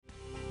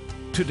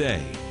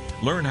Today,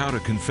 learn how to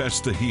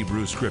confess the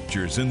Hebrew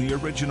Scriptures in the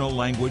original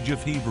language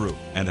of Hebrew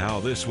and how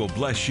this will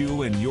bless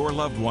you and your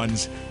loved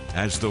ones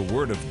as the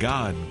Word of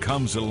God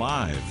comes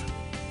alive.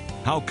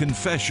 How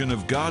confession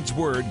of God's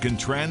Word can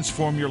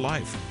transform your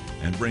life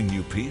and bring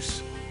you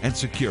peace and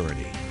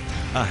security.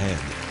 Ahead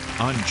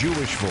on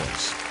Jewish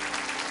Voice.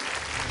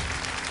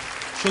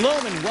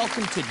 Shalom and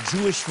welcome to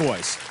Jewish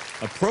Voice,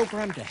 a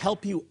program to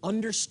help you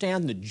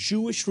understand the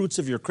Jewish roots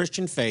of your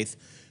Christian faith,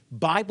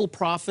 Bible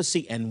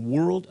prophecy, and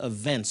world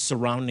events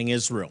surrounding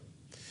Israel.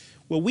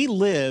 Well, we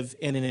live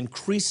in an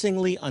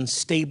increasingly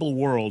unstable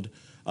world,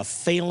 a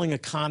failing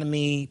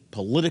economy,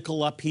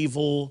 political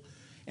upheaval,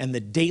 and the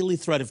daily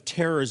threat of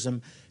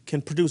terrorism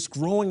can produce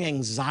growing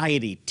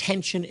anxiety,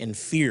 tension, and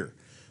fear.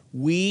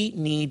 We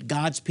need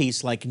God's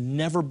peace like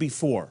never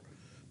before.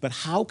 But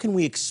how can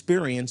we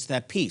experience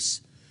that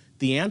peace?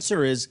 The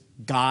answer is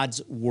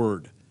God's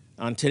Word.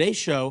 On today's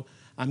show,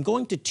 I'm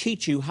going to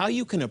teach you how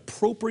you can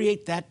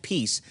appropriate that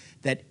peace,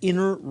 that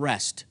inner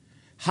rest,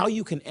 how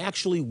you can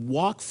actually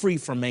walk free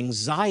from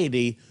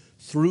anxiety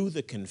through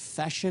the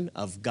confession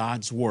of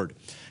God's Word.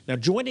 Now,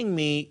 joining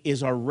me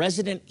is our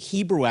resident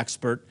Hebrew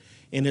expert,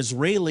 an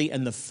Israeli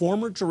and the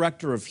former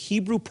director of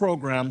Hebrew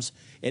programs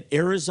at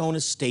Arizona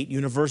State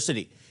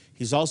University.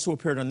 He's also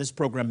appeared on this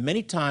program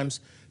many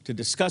times to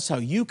discuss how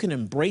you can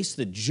embrace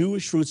the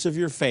Jewish roots of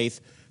your faith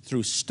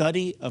through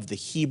study of the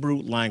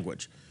Hebrew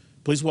language.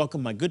 Please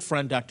welcome my good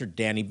friend, Dr.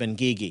 Danny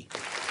Ben-Gigi.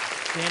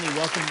 Danny,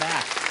 welcome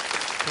back.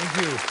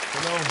 Thank you.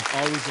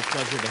 Hello. Always a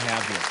pleasure to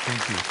have you.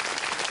 Thank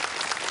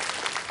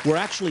you. We're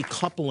actually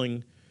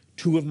coupling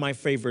two of my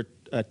favorite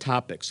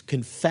topics,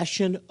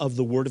 confession of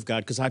the Word of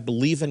God, because I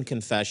believe in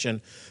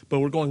confession, but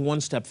we're going one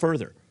step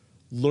further,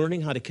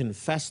 learning how to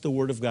confess the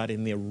Word of God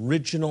in the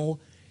original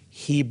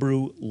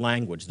Hebrew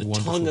language, the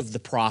tongue of the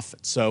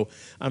prophets. So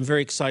I'm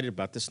very excited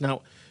about this.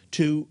 Now,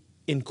 to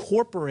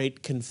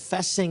incorporate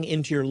confessing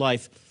into your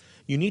life,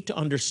 you need to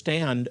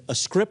understand a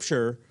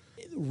scripture,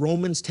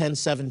 Romans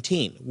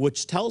 10:17,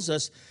 which tells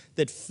us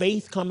that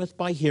faith cometh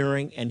by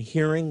hearing, and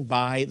hearing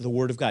by the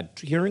Word of God.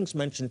 Hearing's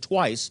mentioned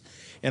twice,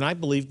 and I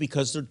believe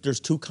because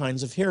there's two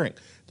kinds of hearing.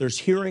 There's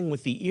hearing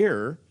with the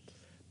ear,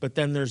 but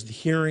then there's the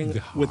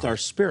hearing with our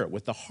spirit,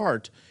 with the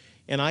heart.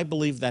 And I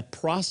believe that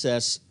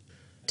process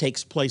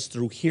takes place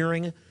through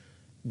hearing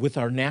with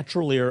our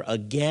natural ear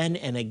again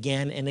and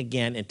again and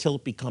again until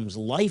it becomes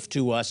life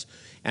to us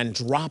and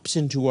drops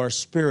into our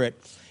spirit.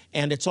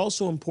 And it's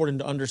also important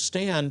to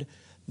understand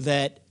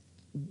that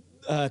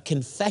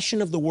confession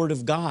of the Word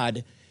of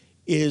God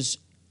is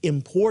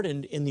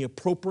important in the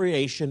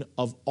appropriation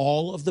of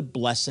all of the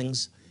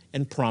blessings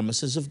and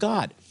promises of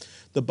God.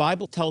 The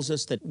Bible tells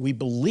us that we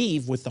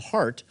believe with the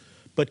heart,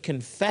 but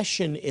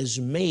confession is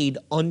made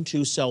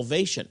unto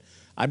salvation.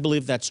 I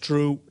believe that's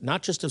true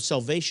not just of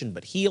salvation,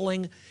 but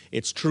healing.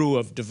 It's true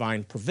of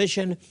divine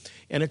provision,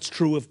 and it's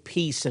true of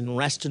peace and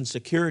rest and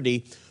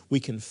security. We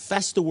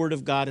confess the Word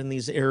of God in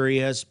these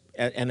areas,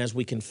 and as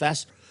we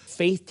confess,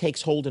 faith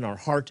takes hold in our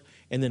heart,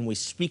 and then we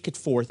speak it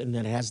forth, and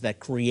then it has that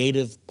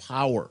creative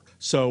power.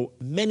 So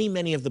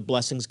many of the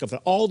blessings,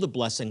 all the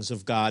blessings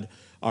of God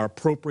are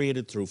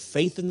appropriated through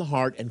faith in the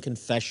heart and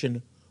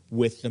confession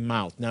with the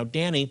mouth. Now,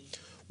 Danny,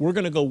 we're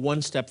going to go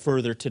one step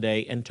further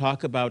today and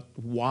talk about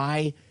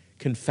why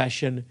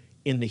confession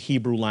in the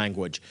Hebrew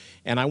language.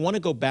 And I want to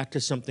go back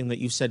to something that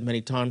you've said many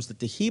times, that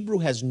the Hebrew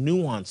has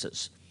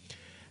nuances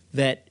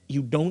that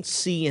you don't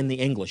see in the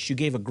English. You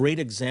gave a great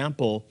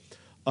example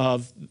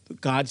of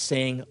God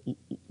saying,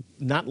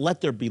 not let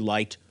there be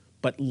light,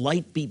 but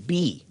light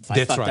be.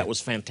 I thought that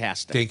was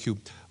fantastic. Thank you.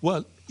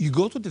 Well, you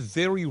go to the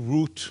very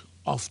root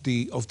of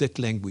that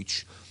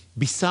language.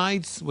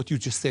 Besides what you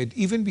just said,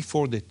 even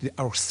before that,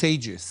 our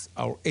sages,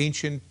 our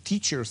ancient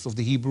teachers of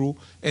the Hebrew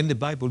and the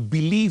Bible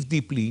believe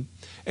deeply,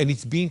 and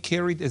it's being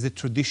carried as a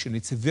tradition.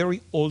 It's a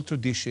very old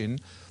tradition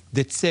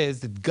that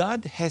says that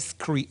God has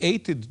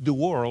created the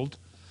world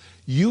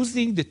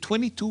using the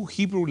 22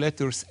 Hebrew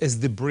letters as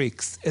the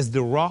bricks, as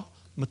the raw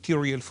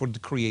material for the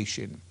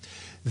creation.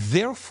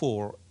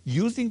 Therefore,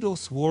 using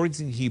those words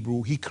in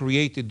Hebrew, he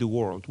created the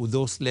world with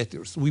those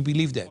letters. We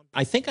believe that.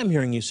 I think I'm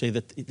hearing you say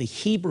that the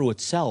Hebrew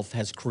itself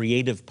has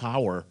creative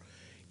power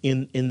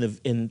in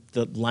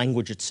the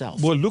language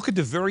itself. Well, look at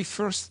the very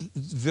first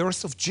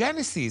verse of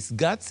Genesis.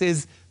 God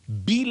says,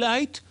 be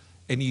light,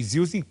 and he's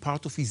using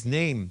part of his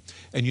name.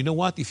 And you know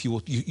what? If you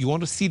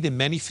want to see the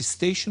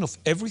manifestation of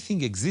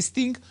everything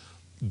existing,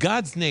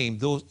 God's name,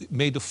 those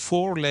made of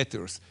 4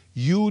 letters,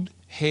 Yud,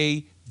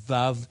 Hey,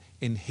 Vav,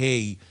 and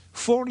Hey.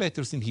 4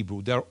 letters in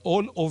Hebrew. They're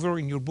all over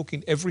in your book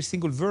in every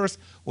single verse.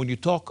 When you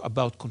talk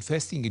about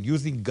confessing and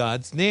using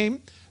God's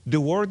name,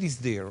 the word is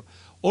there.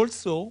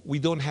 Also, we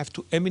don't have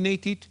to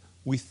emanate it.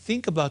 We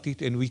think about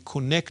it and we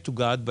connect to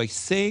God by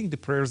saying the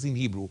prayers in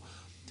Hebrew.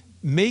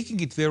 Making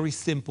it very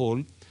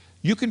simple,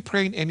 you can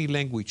pray in any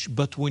language,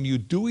 but when you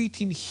do it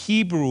in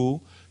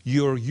Hebrew,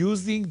 you're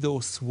using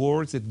those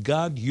words that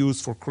God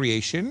used for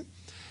creation.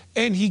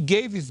 And he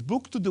gave his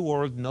book to the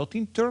world, not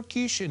in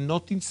Turkish and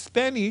not in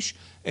Spanish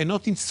and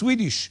not in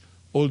Swedish,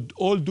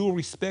 all due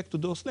respect to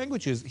those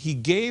languages. He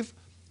gave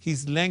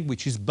his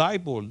language, his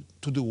Bible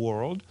to the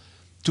world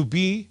to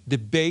be the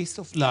base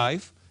of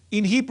life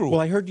in Hebrew.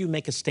 Well, I heard you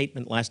make a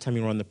statement last time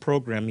you were on the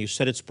program. You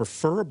said it's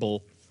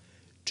preferable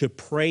to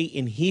pray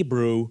in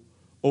Hebrew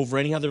over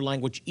any other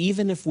language,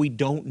 even if we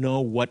don't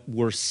know what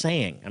we're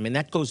saying. I mean,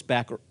 that goes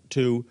back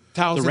to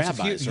Thousands the of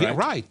rabbis, years. right? Yeah,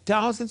 right.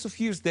 Thousands of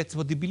years, that's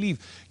what they believe.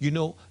 You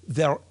know,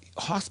 there are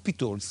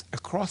hospitals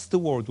across the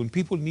world when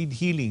people need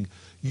healing.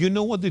 You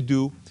know what they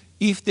do?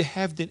 If they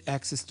have the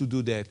access to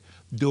do that,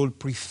 they'll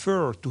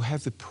prefer to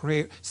have a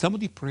prayer,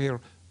 somebody prayer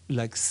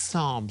like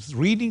Psalms,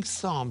 reading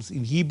Psalms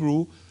in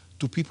Hebrew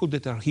to people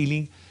that are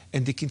healing,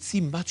 and they can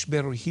see much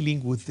better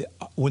healing with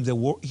when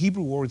the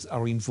Hebrew words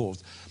are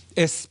involved.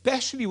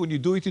 Especially when you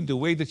do it in the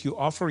way that you're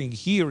offering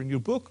here in your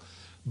book,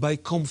 by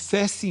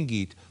confessing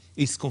it.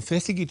 It's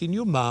confessing it in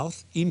your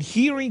mouth, in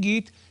hearing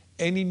it,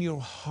 and in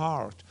your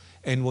heart.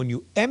 And when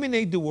you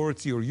emanate the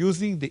words, you're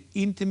using the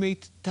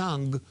intimate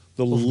tongue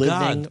The of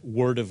living God.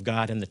 word of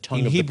God and the tongue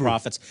In of Hebrew. the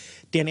prophets.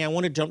 Danny, I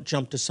want to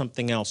jump to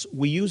something else.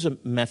 We use a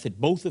method.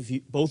 Both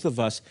of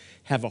us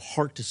have a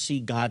heart to see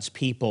God's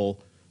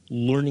people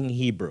learning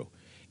Hebrew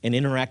and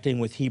interacting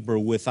with Hebrew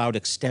without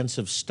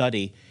extensive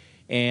study.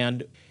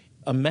 And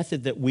a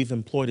method that we've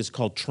employed is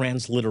called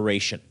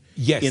transliteration.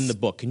 Yes. In the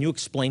book. Can you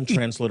explain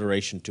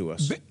transliteration to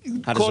us?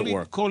 How does it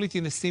work? Call it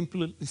in a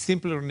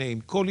simpler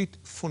name. Call it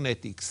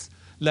phonetics.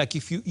 Like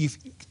if you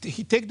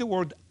take the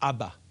word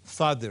Abba,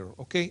 father,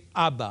 okay?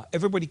 Abba.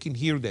 Everybody can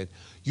hear that.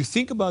 You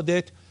think about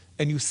that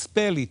and you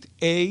spell it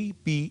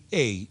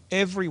A-B-A.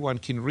 Everyone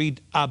can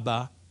read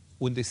Abba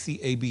when they see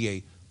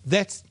A-B-A.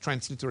 That's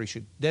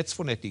transliteration. That's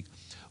phonetic.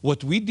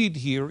 What we did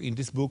here in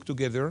this book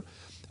together,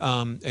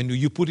 and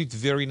you put it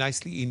very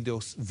nicely in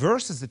those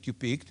verses that you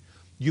picked,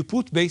 you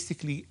put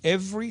basically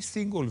every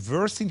single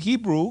verse in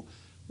Hebrew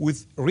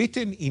with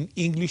written in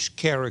English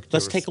characters.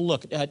 Let's take a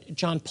look.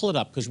 John, pull it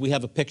up because we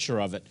have a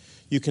picture of it.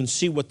 You can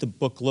see what the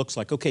book looks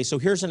like. Okay, so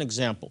here's an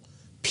example.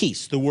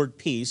 Peace, the word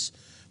peace.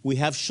 We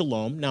have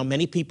shalom. Now,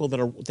 many people that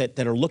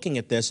are looking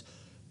at this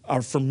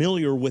are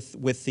familiar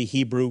with the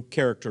Hebrew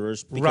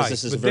characters because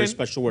this is a very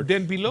special word.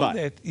 Then below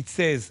that, it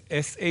says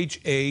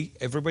S-H-A,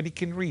 everybody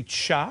can read,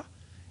 Shah,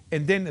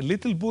 and then a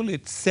little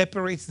bullet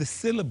separates the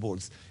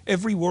syllables.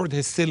 Every word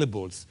has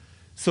syllables.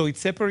 So it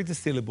separates the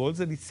syllables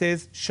and it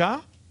says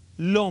Shah,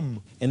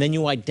 Lom. And then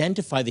you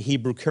identify the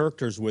Hebrew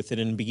characters with it,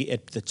 and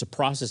it's a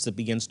process that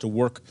begins to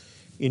work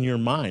in your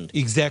mind.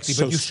 Exactly,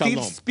 So but you're still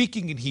shalom.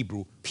 speaking in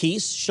Hebrew.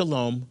 Peace,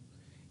 shalom,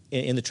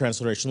 in the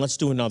transliteration. Let's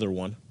do another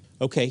one.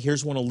 Okay,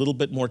 here's one a little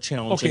bit more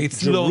challenging. Okay, it's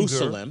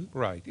Jerusalem. longer.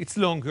 Right, it's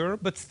longer,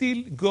 but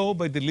still go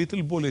by the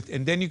little bullet,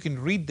 and then you can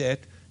read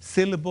that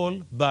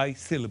syllable by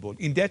syllable.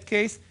 In that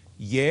case,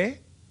 Ye,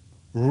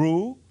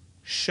 Ru,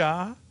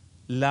 Sha,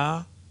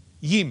 La,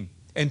 Yim.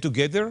 And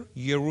together,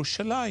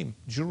 Yerushalayim,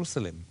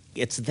 Jerusalem.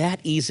 It's that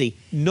easy.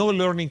 No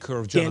learning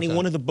curve, Jonathan. Danny,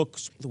 one of the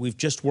books that we've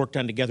just worked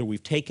on together,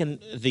 we've taken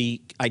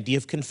the idea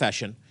of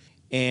confession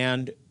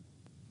and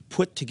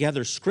put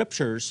together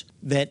scriptures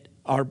that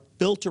are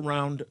built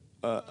around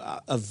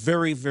a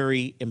very,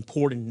 very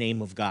important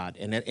name of God.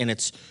 And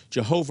it's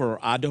Jehovah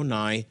or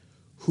Adonai,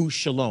 Hu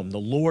Shalom. The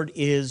Lord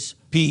is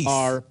Peace.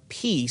 our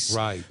peace.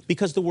 Right.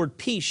 Because the word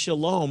peace,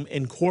 shalom,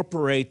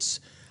 incorporates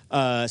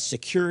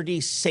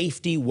security,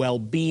 safety,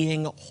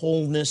 well-being,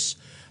 wholeness.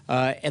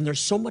 And there's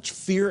so much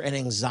fear and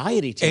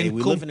anxiety today. And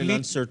we live in an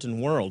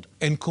uncertain world.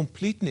 And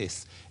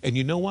completeness. And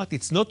you know what?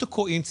 It's not a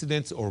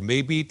coincidence, or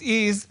maybe it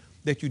is,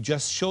 that you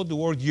just showed the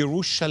word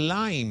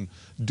Yerushalayim.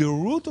 The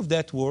root of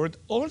that word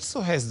also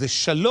has the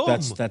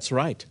shalom. That's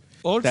right.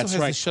 Also That's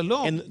has right. the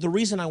shalom. And the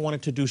reason I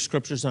wanted to do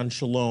scriptures on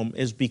shalom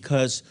is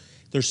because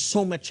there's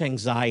so much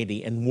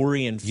anxiety and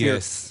worry and fear.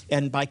 Yes.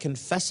 And by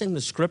confessing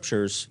the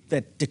scriptures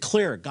that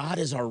declare God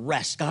is our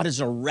rest, God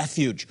is our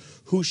refuge,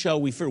 who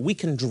shall we fear? We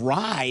can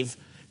drive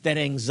that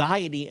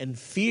anxiety and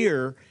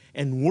fear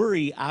and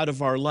worry out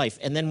of our life.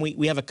 And then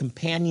we have a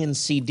companion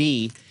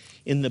CD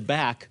in the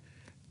back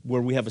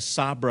where we have a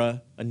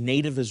Sabra, a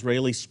native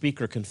Israeli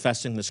speaker,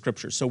 confessing the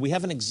scriptures. So we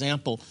have an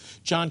example.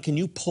 John, can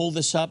you pull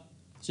this up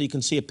so you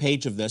can see a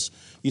page of this?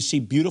 You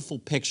see beautiful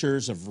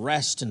pictures of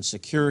rest and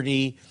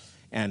security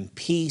and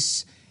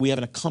peace. We have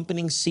an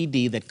accompanying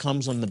CD that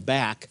comes on the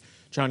back.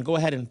 John, go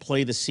ahead and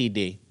play the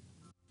CD.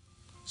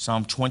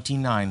 Psalm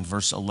 29,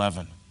 verse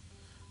 11.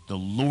 The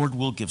Lord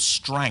will give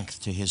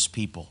strength to his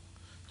people.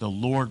 The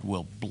Lord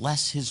will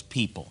bless his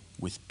people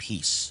with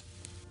peace.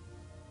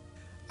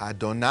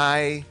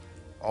 Adonai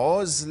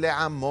עוז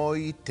לעמו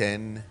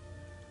ייתן,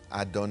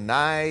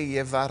 אדוני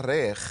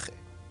יברך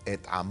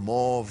את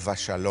עמו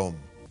ושלום.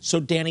 So,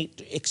 Danny,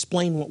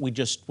 explain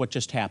what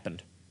just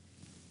happened.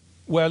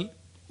 Well,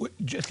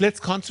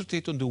 let's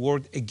concentrate on the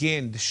word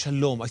again, the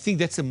shalom. I think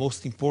that's the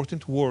most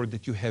important word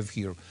that you have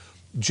here.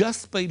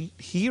 Just by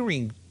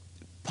hearing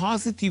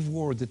positive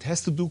word that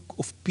has to do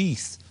with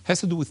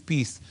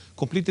peace,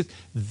 completed,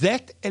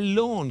 that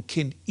alone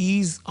can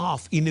ease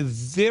off in a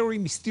very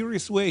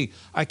mysterious way.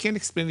 I can't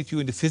explain it to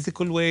you in the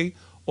physical way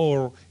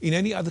or in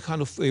any other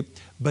kind of way,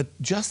 but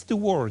just the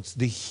words,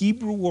 the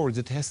Hebrew words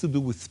that has to do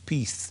with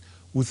peace,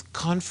 with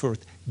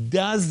comfort,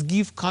 does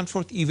give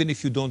comfort even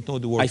if you don't know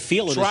the word. I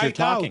feel it Try as you're out.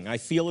 talking. I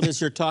feel it as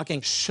you're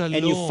talking. Shalom.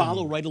 And you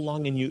follow right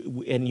along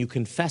and you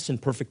confess in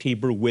perfect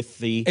Hebrew with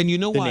the, And you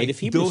know the why? native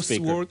Hebrew Those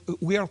speaker. words,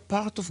 we are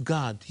part of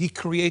God. He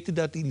created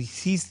that in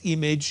His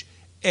image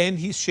and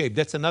His shape.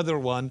 That's another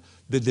one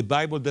that the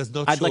Bible does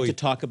not I'd show like to it.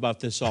 talk about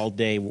this all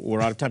day.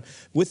 We're out of time.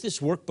 With this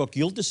workbook,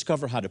 you'll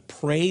discover how to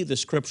pray the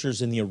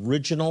scriptures in the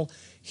original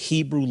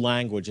Hebrew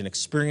language and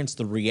experience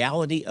the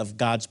reality of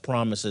God's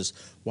promises.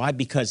 Why?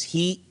 Because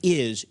He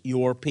is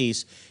your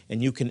peace,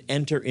 and you can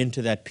enter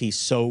into that peace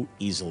so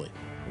easily.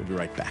 We'll be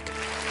right back.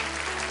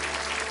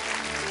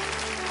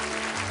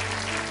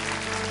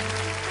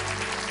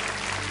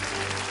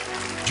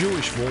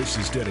 Jewish Voice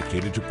is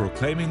dedicated to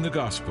proclaiming the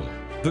gospel,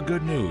 the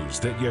good news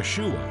that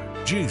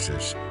Yeshua,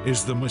 Jesus,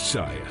 is the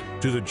Messiah,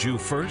 to the Jew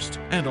first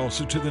and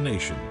also to the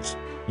nations.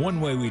 One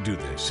way we do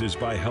this is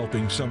by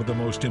helping some of the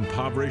most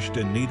impoverished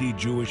and needy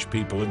Jewish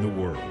people in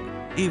the world.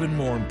 Even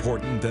more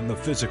important than the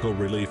physical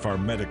relief our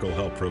medical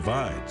help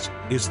provides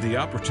is the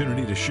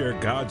opportunity to share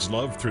God's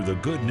love through the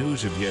good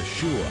news of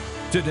Yeshua.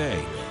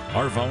 Today,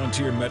 our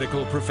volunteer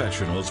medical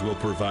professionals will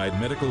provide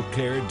medical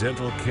care,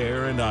 dental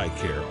care, and eye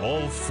care,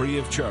 all free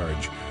of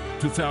charge,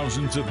 to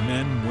thousands of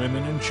men,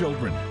 women, and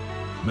children,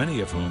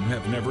 many of whom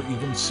have never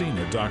even seen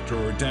a doctor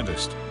or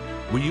dentist.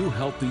 Will you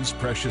help these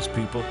precious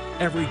people?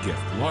 Every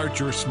gift,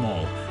 large or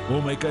small,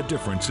 will make a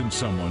difference in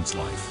someone's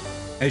life.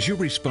 As you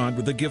respond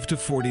with a gift of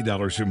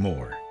 $40 or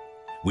more,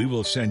 we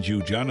will send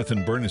you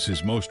Jonathan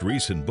Bernis's most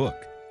recent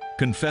book,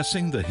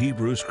 Confessing the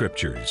Hebrew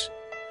Scriptures.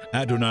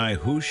 Adonai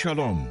Hu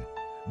Shalom,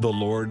 the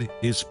Lord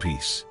is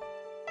Peace.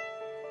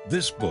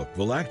 This book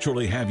will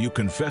actually have you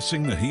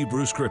confessing the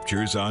Hebrew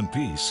Scriptures on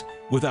peace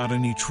without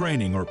any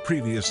training or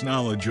previous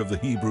knowledge of the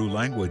Hebrew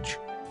language.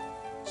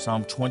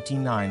 Psalm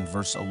 29,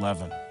 verse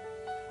 11.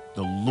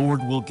 The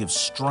Lord will give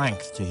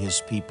strength to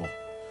His people.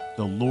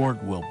 The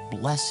Lord will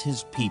bless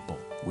His people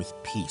with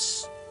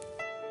peace.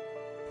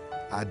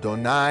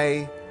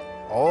 Adonai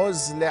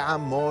עוז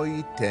לעמו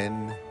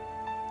ייתן,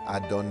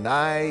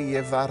 Adonai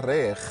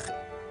יברך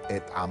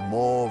את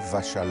עמו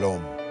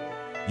ושלום.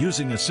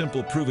 Using a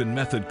simple proven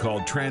method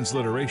called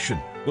transliteration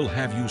will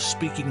have you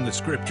speaking the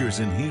scriptures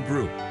in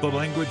Hebrew, the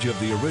language of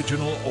the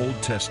original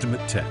Old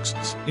Testament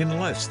texts, in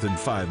less than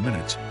 5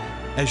 minutes.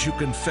 As you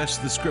confess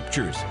the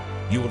scriptures,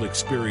 you will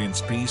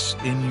experience peace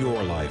in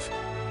your life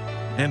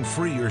and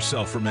free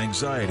yourself from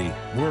anxiety,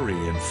 worry,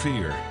 and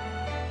fear.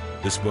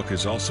 This book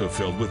is also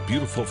filled with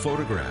beautiful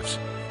photographs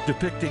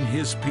depicting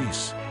His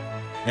peace.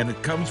 And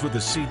it comes with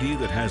a CD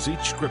that has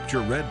each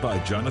scripture read by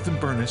Jonathan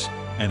Bernis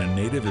and a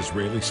native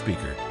Israeli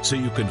speaker, so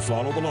you can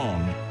follow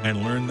along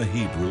and learn the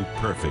Hebrew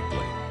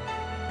perfectly.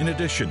 In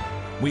addition,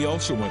 we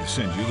also want to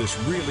send you this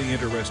really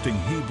interesting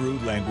Hebrew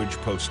language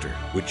poster,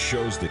 which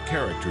shows the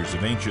characters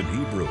of ancient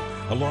Hebrew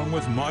along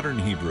with modern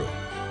Hebrew.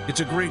 It's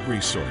a great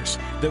resource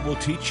that will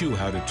teach you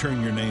how to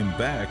turn your name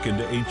back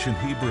into ancient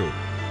Hebrew.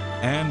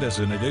 And as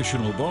an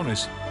additional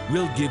bonus,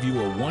 we'll give you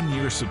a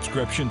 1-year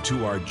subscription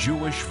to our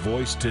Jewish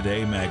Voice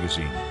Today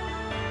magazine.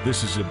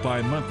 This is a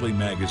bi-monthly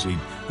magazine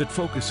that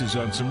focuses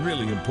on some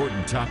really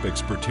important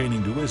topics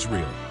pertaining to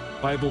Israel,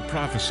 Bible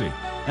prophecy,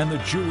 and the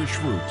Jewish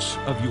roots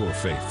of your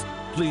faith.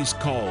 Please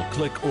call,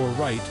 click, or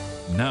write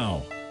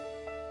now.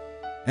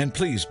 And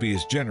please be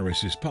as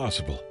generous as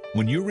possible.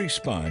 When you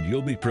respond,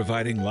 you'll be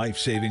providing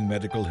life-saving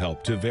medical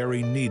help to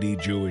very needy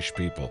Jewish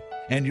people.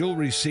 And you'll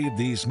receive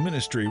these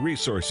ministry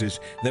resources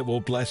that will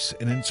bless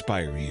and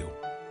inspire you.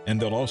 And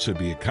they'll also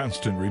be a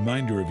constant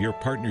reminder of your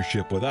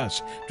partnership with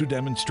us to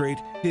demonstrate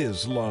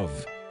His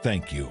love.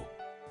 Thank you.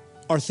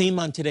 Our theme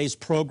on today's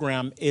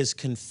program is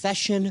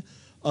confession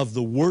of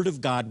the Word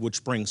of God,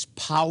 which brings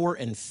power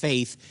and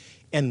faith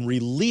and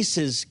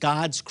releases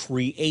God's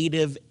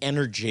creative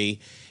energy.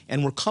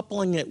 And we're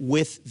coupling it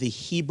with the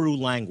Hebrew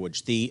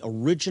language, the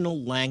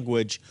original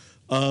language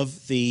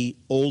of the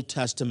Old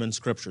Testament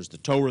scriptures, the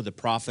Torah, the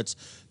prophets,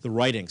 the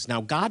writings.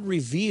 Now, God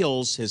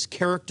reveals His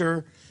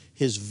character,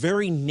 His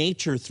very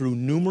nature through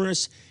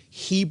numerous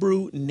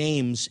Hebrew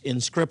names in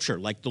Scripture,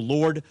 like the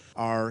Lord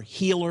our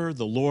healer,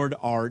 the Lord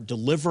our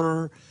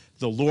deliverer,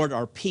 the Lord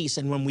our peace.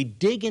 And when we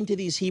dig into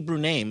these Hebrew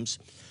names,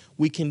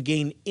 we can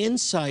gain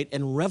insight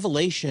and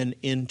revelation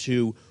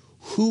into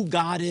who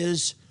God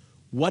is,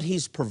 what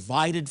He's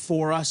provided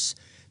for us,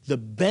 the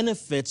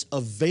benefits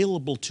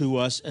available to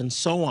us, and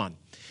so on.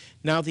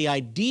 Now, the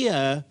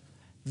idea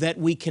that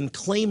we can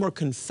claim or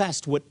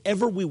confess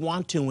whatever we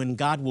want to and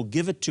God will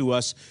give it to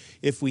us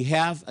if we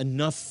have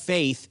enough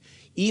faith,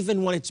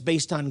 even when it's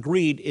based on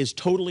greed, is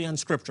totally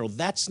unscriptural.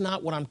 That's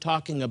not what I'm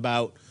talking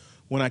about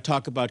when I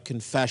talk about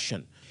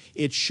confession.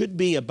 It should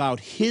be about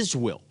His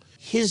will,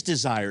 His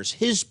desires,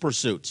 His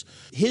pursuits.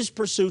 His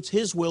pursuits,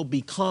 His will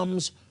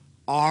becomes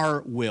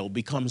our will,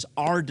 becomes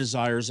our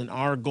desires and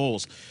our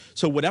goals.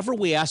 So whatever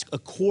we ask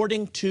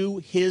according to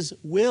His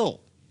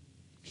will,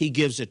 He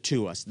gives it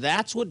to us.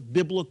 That's what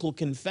biblical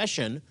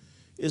confession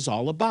is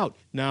all about.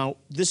 Now,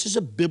 this is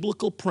a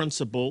biblical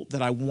principle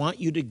that I want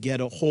you to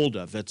get a hold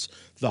of. It's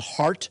the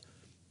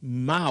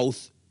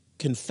heart-mouth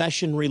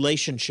confession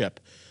relationship.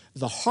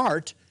 The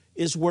heart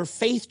is where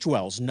faith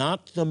dwells,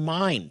 not the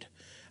mind.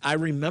 I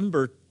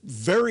remember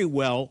very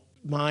well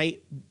my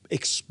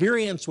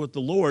experience with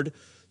the Lord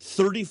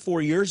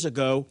 34 years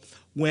ago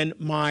when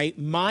my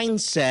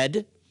mind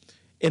said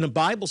in a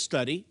Bible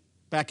study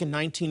back in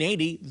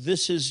 1980,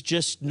 this is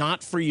just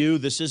not for you,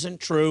 this isn't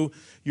true,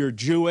 you're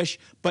Jewish,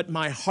 but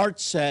my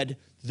heart said,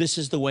 this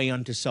is the way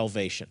unto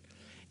salvation.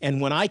 And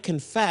when I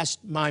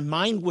confessed, my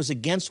mind was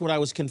against what I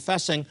was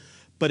confessing,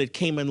 but it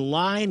came in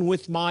line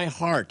with my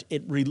heart.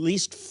 It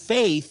released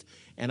faith,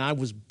 and I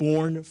was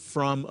born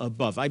from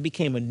above. I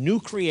became a new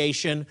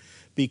creation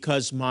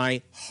because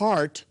my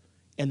heart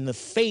and the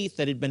faith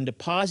that had been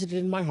deposited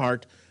in my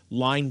heart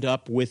lined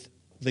up with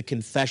the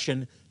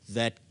confession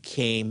that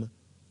came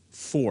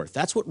forth.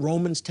 That's what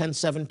Romans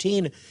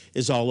 10:17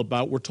 is all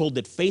about. We're told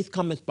that faith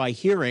cometh by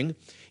hearing,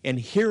 and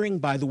hearing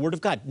by the word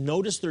of God.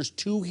 Notice there's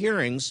two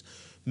hearings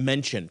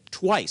mentioned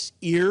twice,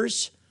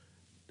 ears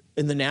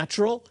in the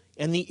natural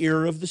and the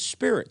ear of the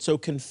Spirit. So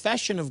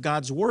confession of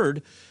God's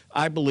word,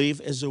 I believe,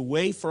 is a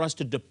way for us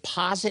to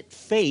deposit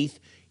faith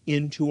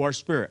into our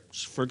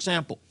spirits. For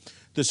example,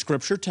 the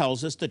scripture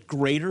tells us that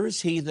greater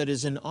is he that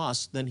is in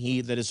us than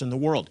he that is in the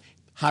world.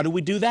 How do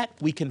we do that?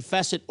 We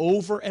confess it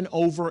over and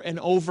over and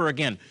over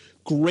again.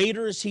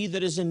 Greater is he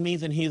that is in me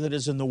than he that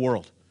is in the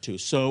world.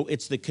 So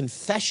it's the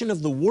confession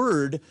of the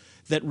word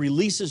that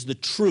releases the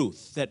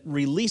truth, that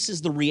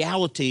releases the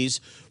realities,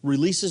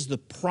 releases the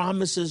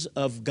promises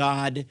of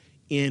God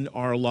in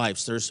our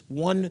lives. There's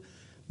one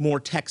more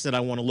text that I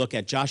want to look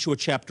at, Joshua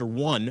chapter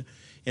 1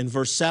 in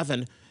verse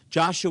 7.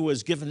 Joshua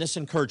is given this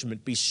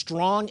encouragement, be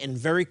strong and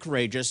very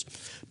courageous,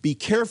 be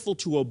careful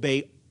to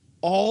obey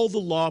all the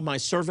law my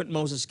servant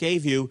Moses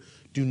gave you.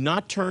 Do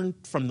not turn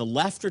from the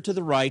left or to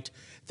the right,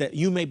 that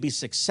you may be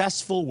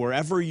successful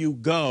wherever you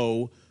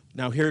go.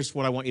 Now here's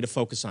what I want you to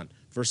focus on.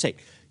 Verse 8,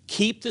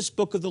 keep this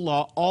book of the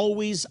law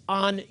always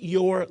on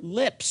your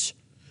lips.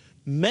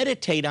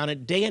 Meditate on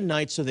it day and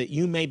night so that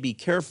you may be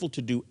careful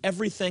to do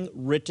everything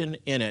written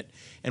in it.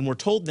 And we're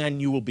told then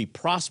you will be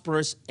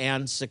prosperous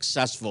and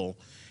successful.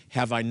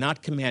 Have I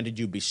not commanded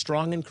you, be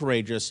strong and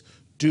courageous?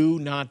 Do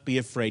not be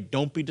afraid.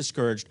 Don't be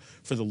discouraged,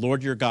 for the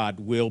Lord your God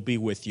will be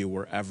with you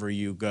wherever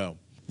you go.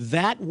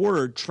 That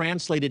word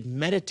translated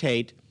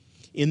meditate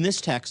in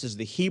this text is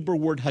the Hebrew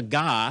word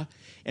hagah,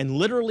 and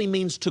literally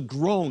means to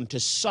groan, to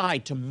sigh,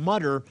 to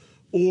mutter,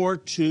 or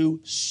to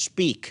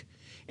speak.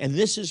 And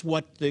this is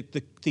what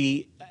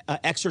the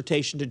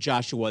exhortation to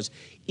Joshua was.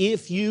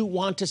 If you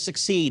want to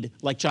succeed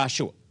like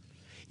Joshua,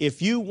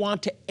 if you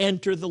want to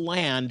enter the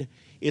land,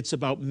 it's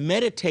about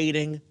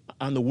meditating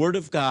on the Word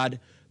of God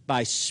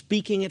by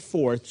speaking it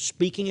forth,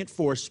 speaking it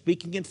forth,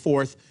 speaking it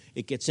forth.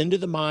 It gets into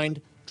the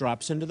mind,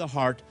 drops into the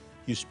heart,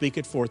 you speak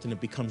it forth, and it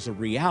becomes a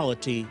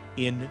reality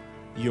in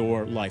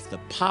your life. The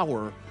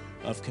power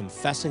of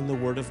confessing the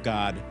Word of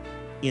God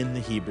in the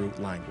Hebrew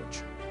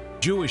language.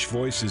 Jewish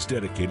Voice is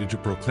dedicated to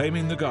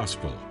proclaiming the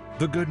gospel,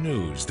 the good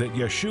news that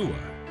Yeshua,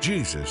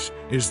 Jesus,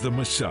 is the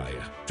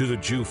Messiah, to the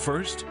Jew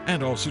first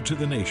and also to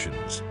the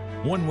nations.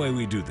 One way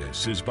we do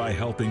this is by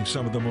helping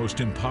some of the most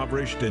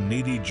impoverished and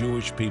needy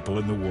Jewish people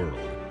in the world.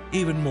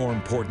 Even more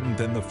important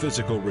than the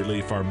physical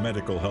relief our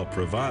medical help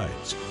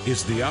provides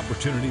is the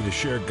opportunity to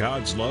share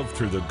God's love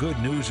through the good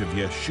news of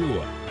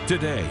Yeshua.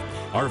 Today,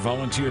 our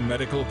volunteer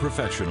medical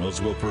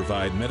professionals will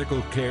provide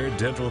medical care,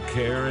 dental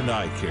care, and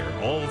eye care,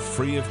 all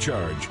free of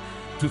charge,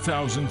 to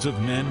thousands of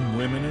men,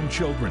 women, and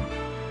children,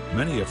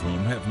 many of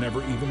whom have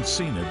never even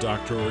seen a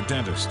doctor or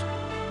dentist.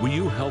 Will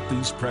you help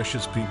these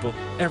precious people?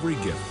 Every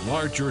gift,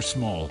 large or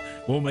small,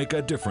 will make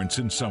a difference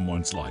in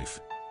someone's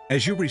life.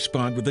 As you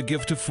respond with a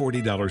gift of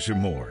 $40 or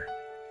more,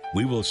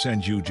 we will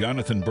send you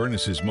Jonathan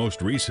Bernis's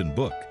most recent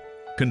book,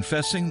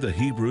 Confessing the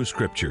Hebrew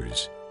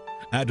Scriptures.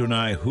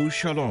 Adonai Hu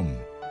Shalom,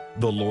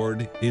 the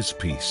Lord is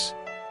peace.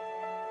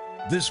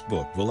 This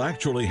book will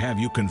actually have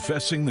you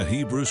confessing the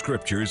Hebrew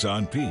Scriptures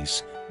on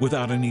peace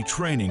without any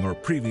training or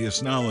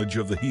previous knowledge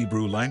of the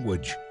Hebrew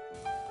language.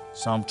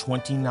 Psalm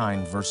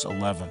 29, verse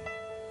 11.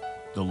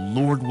 The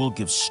Lord will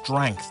give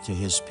strength to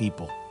his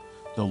people.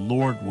 The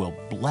Lord will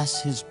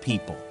bless his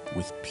people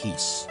with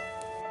peace.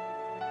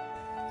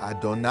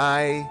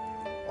 Adonai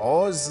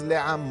עוז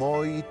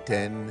לעמו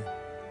ייתן,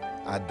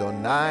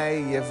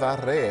 Adonai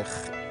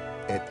yevarech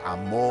et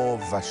amo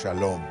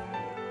v'shalom.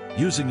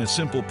 Using a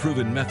simple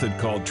proven method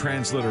called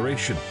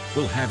transliteration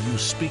will have you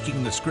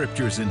speaking the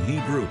scriptures in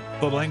Hebrew,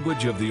 the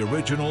language of the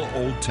original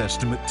Old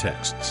Testament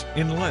texts,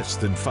 in less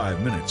than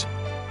 5 minutes.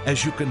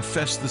 As you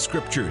confess the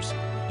scriptures,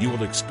 you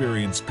will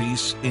experience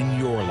peace in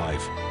your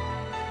life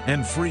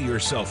and free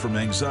yourself from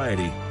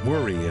anxiety,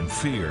 worry, and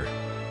fear.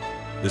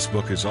 This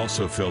book is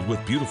also filled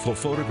with beautiful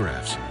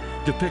photographs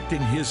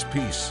depicting his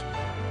peace.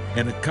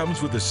 And it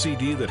comes with a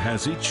CD that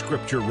has each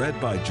scripture read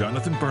by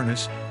Jonathan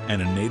Bernis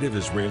and a native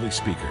Israeli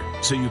speaker,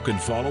 so you can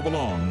follow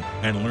along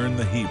and learn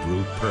the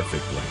Hebrew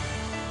perfectly.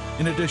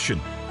 In addition,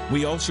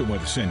 we also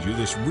want to send you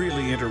this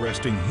really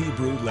interesting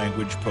Hebrew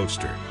language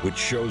poster, which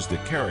shows the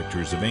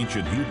characters of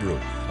ancient Hebrew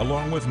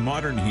along with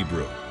modern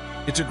Hebrew.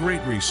 It's a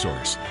great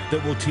resource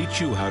that will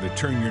teach you how to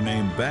turn your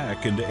name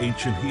back into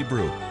ancient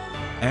Hebrew.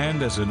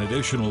 And as an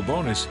additional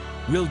bonus,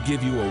 we'll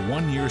give you a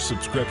one-year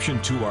subscription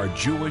to our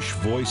Jewish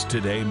Voice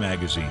Today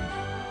magazine.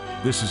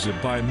 This is a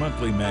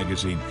bi-monthly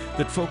magazine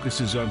that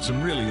focuses on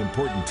some really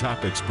important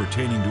topics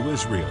pertaining to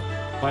Israel,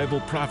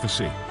 Bible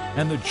prophecy,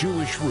 and the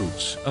Jewish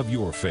roots of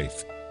your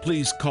faith.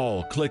 Please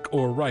call, click,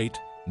 or write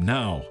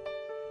now.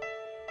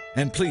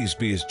 And please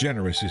be as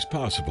generous as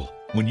possible.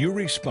 When you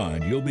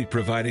respond, you'll be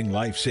providing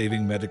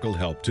life-saving medical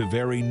help to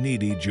very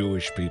needy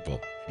Jewish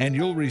people. And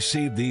you'll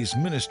receive these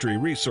ministry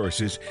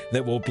resources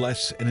that will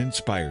bless and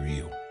inspire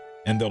you.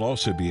 And they'll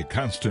also be a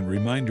constant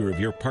reminder of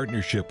your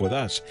partnership with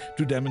us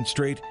to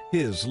demonstrate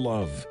His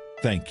love.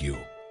 Thank you.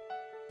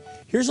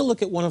 Here's a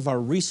look at one of our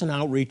recent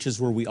outreaches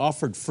where we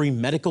offered free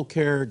medical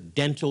care,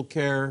 dental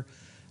care,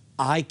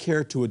 eye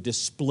care to a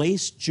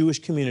displaced Jewish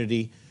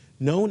community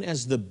known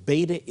as the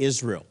Beta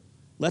Israel.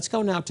 Let's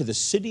go now to the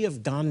city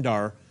of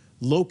Gondar,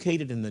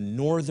 located in the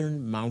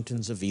northern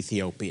mountains of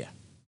Ethiopia.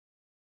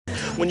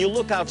 When you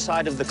look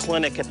outside of the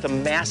clinic at the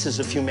masses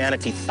of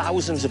humanity,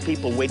 thousands of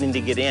people waiting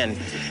to get in,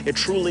 it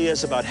truly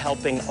is about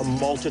helping a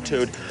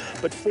multitude.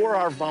 But for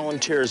our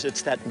volunteers,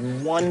 it's that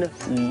one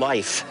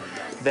life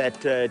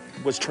that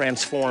was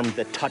transformed,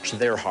 that touched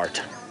their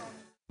heart.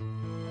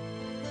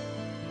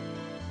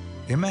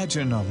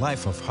 Imagine a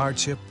life of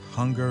hardship,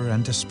 hunger,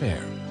 and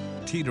despair,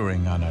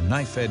 teetering on a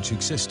knife-edge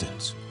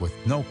existence with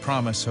no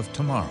promise of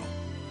tomorrow.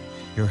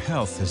 Your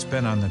health has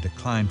been on the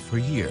decline for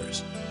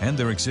years, and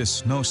there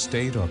exists no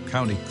state or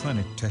county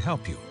clinic to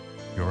help you.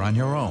 You're on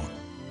your own.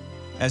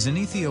 As an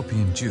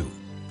Ethiopian Jew,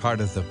 part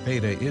of the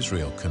Beta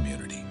Israel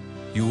community,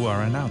 you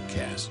are an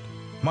outcast,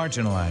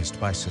 marginalized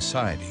by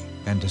society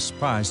and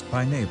despised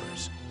by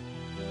neighbors.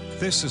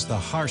 This is the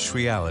harsh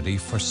reality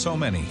for so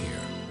many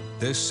here.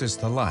 This is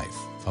the life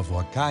of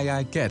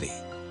Wagaya Getty.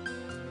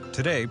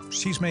 Today,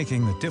 she's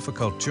making the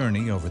difficult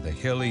journey over the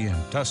hilly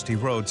and dusty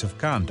roads of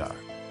Gondar,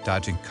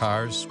 dodging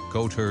cars,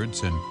 goat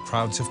herds, and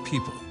crowds of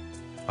people.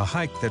 A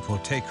hike that will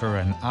take her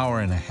an hour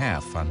and a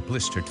half on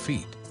blistered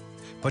feet.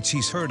 But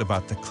she's heard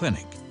about the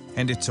clinic,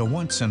 and it's a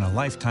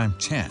once-in-a-lifetime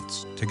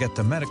chance to get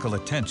the medical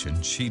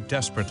attention she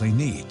desperately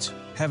needs,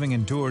 having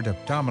endured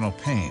abdominal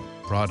pain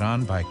brought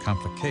on by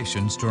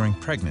complications during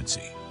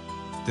pregnancy.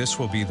 This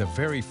will be the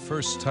very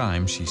first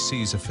time she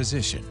sees a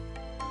physician.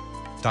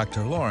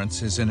 Dr.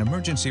 Lawrence is an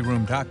emergency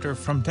room doctor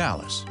from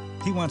Dallas.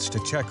 He wants to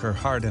check her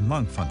heart and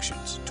lung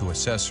functions to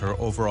assess her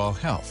overall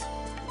health.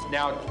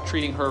 Now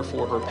treating her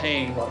for her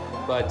pain,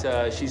 but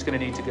she's going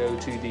to need to go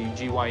to the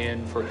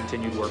GYN for a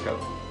continued workup.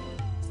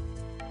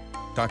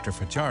 Dr.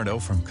 Fajardo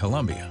from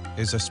Columbia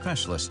is a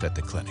specialist at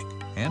the clinic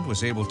and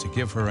was able to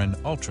give her an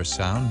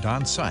ultrasound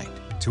on site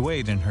to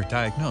aid in her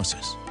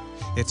diagnosis.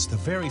 It's the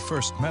very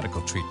first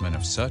medical treatment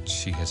of such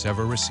she has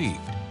ever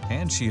received,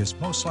 and she is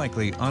most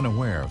likely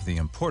unaware of the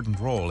important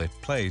role it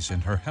plays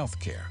in her health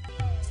care.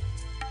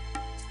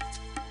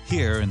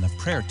 Here in the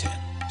prayer tent,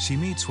 she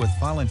meets with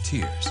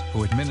volunteers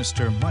who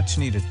administer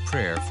much-needed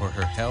prayer for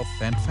her health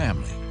and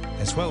family,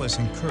 as well as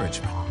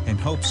encouragement in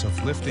hopes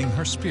of lifting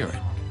her spirit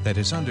that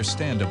is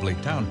understandably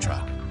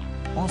downtrodden,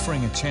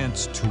 offering a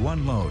chance to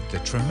unload the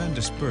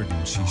tremendous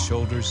burden she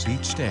shoulders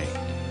each day.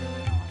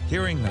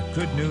 Hearing the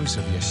good news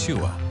of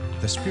Yeshua,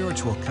 the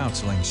spiritual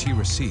counseling she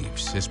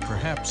receives is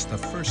perhaps the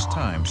first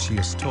time she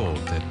is told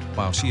that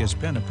while she has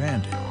been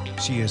abandoned,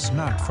 she is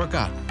not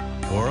forgotten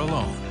or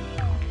alone,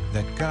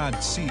 that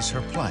God sees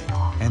her plight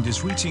and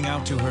is reaching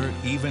out to her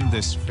even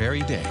this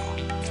very day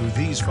through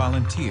these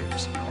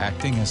volunteers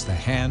acting as the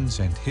hands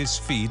and his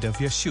feet of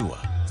Yeshua.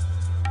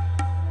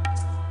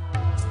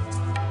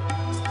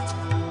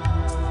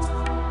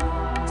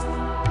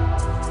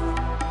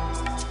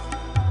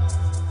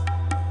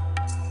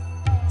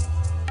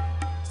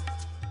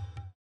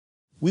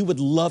 We would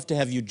love to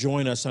have you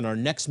join us on our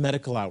next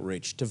medical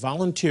outreach. To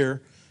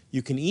volunteer,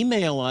 you can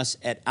email us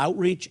at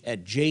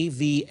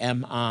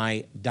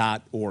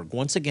outreach@jvmi.org.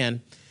 Once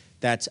again,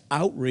 that's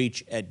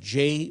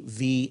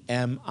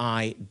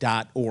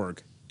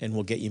outreach@jvmi.org, and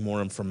we'll get you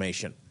more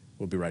information.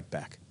 We'll be right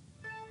back.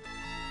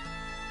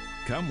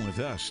 Come with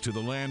us to the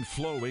land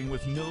flowing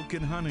with milk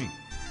and honey.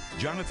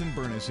 Jonathan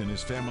Bernis and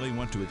his family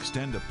want to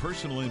extend a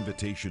personal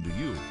invitation to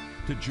you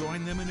to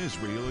join them in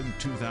Israel in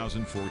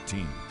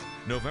 2014.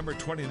 November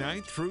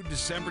 29th through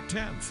December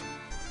 10th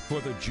for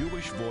the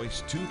Jewish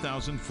Voice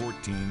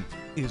 2014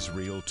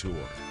 Israel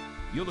Tour.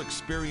 You'll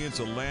experience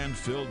a land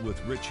filled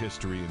with rich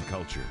history and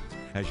culture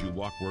as you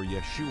walk where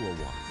Yeshua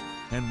walked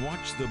and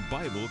watch the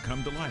Bible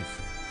come to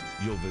life.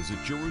 You'll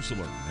visit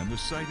Jerusalem and the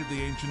site of the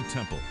ancient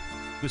temple,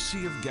 the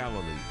Sea of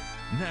Galilee,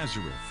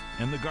 Nazareth,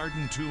 and the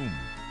Garden Tomb.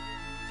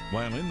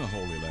 While in the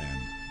Holy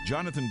Land,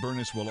 Jonathan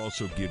Bernis will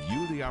also give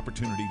you the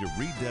opportunity to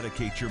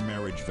rededicate your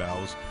marriage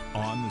vows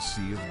on the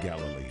Sea of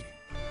Galilee.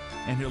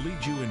 And he'll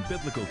lead you in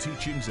biblical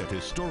teachings at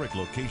historic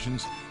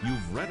locations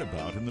you've read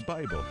about in the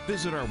Bible.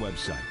 Visit our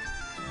website,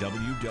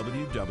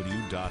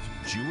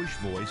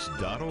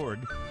 www.jewishvoice.org,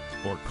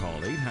 or call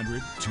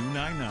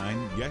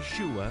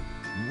 800-299-YESHUA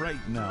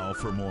right now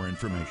for more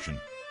information.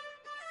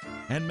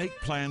 And make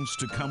plans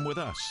to come with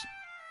us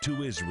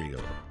to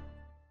Israel.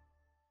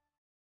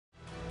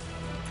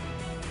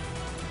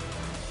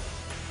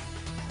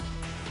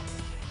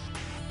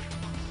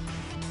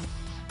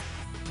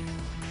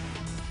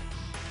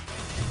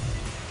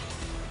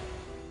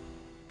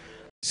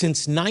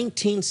 Since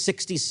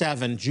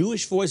 1967,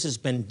 Jewish Voice has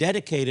been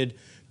dedicated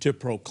to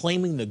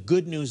proclaiming the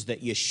good news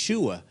that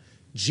Yeshua,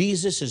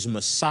 Jesus, is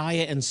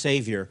Messiah and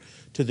Savior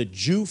to the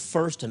Jew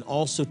first and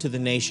also to the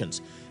nations.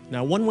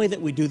 Now, one way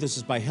that we do this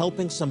is by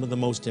helping some of the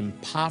most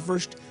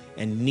impoverished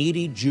and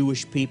needy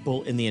Jewish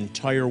people in the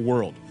entire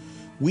world.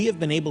 We have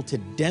been able to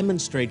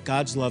demonstrate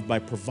God's love by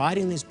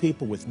providing these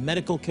people with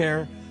medical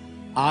care,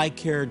 eye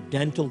care,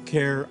 dental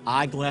care,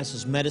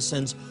 eyeglasses,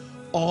 medicines,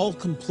 all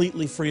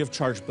completely free of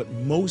charge, but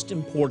most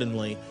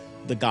importantly,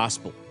 the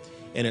gospel.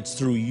 And it's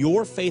through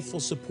your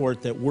faithful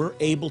support that we're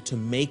able to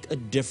make a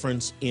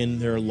difference in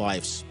their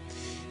lives.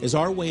 As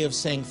our way of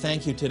saying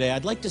thank you today,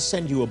 I'd like to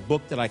send you a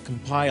book that I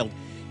compiled.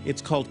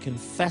 It's called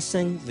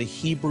Confessing the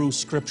Hebrew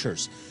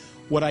Scriptures.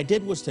 What I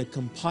did was to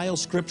compile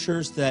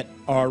scriptures that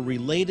are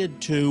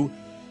related to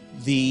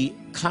the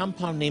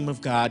compound name of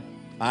God,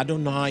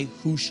 Adonai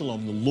Hu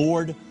Shalom, the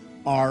Lord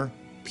our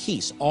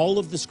peace. All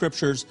of the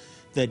scriptures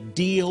that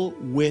deal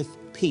with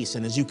peace.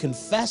 And as you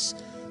confess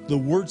the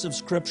words of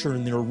Scripture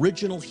in their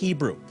original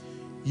Hebrew,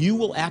 you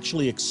will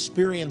actually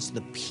experience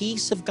the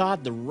peace of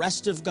God, the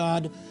rest of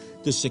God,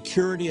 the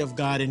security of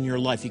God in your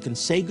life. You can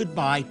say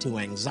goodbye to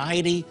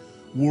anxiety,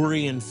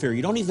 worry, and fear.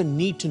 You don't even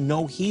need to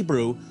know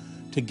Hebrew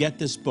to get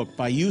this book.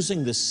 By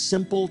using the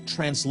simple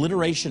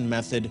transliteration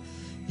method,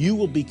 you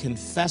will be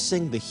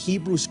confessing the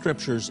Hebrew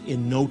Scriptures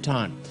in no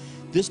time.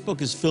 This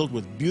book is filled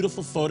with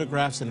beautiful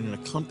photographs and an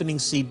accompanying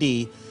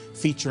CD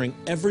featuring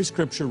every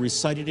scripture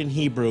recited in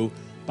Hebrew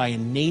by a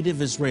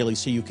native Israeli,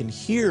 so you can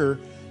hear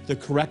the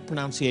correct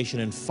pronunciation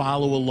and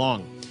follow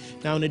along.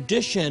 Now, in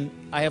addition,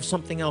 I have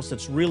something else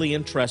that's really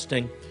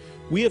interesting.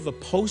 We have a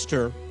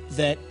poster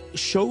that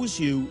shows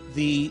you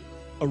the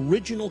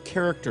original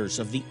characters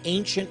of the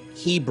ancient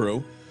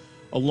Hebrew,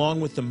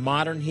 along with the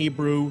modern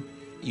Hebrew.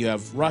 You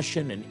have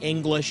Russian and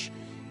English,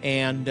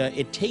 and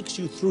it takes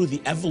you through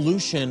the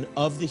evolution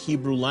of the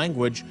Hebrew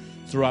language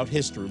throughout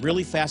history.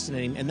 Really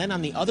fascinating. And then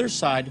on the other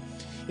side,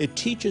 it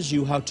teaches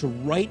you how to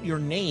write your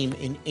name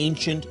in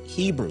ancient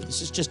Hebrew.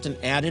 This is just an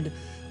added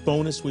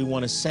bonus we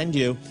want to send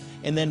you.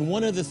 And then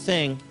one other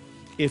thing,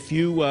 if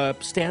you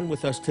stand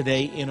with us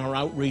today in our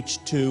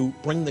outreach to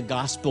bring the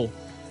gospel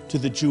to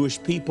the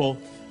Jewish people,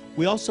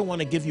 we also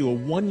want to give you a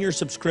one-year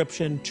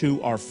subscription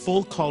to our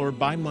full-color,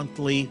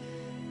 bi-monthly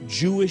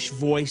Jewish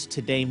Voice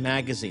Today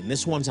magazine.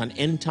 This one's on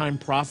end-time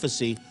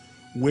prophecy.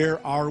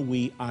 Where are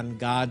we on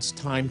God's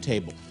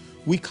timetable?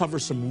 We cover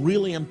some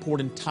really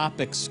important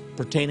topics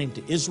pertaining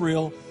to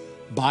Israel,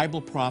 Bible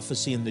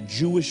prophecy, and the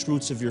Jewish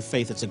roots of your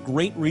faith. It's a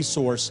great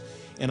resource,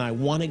 and I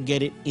want to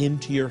get it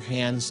into your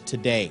hands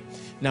today.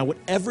 Now,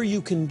 whatever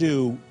you can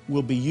do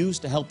will be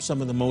used to help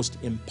some of the most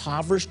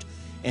impoverished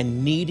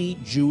and needy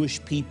Jewish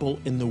people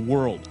in the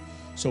world.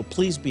 So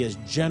please be as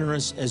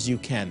generous as you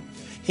can.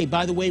 Hey,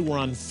 by the way, we're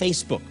on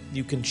Facebook.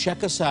 You can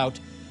check us out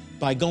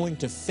by going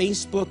to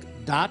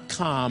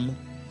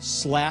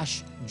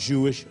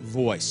facebook.com/Jewish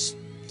Voice.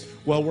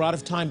 Well, we're out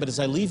of time, but as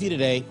I leave you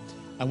today,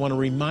 I want to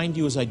remind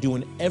you, as I do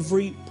in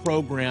every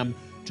program,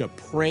 to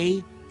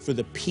pray for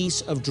the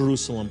peace of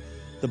Jerusalem.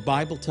 The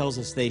Bible tells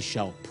us they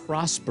shall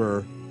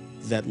prosper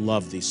that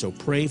love thee. So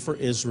pray for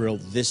Israel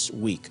this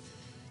week.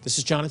 This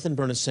is Jonathan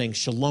Bernis saying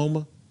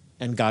shalom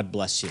and God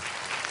bless you.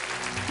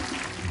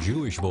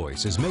 Jewish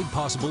Voice is made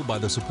possible by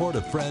the support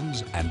of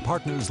friends and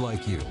partners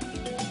like you.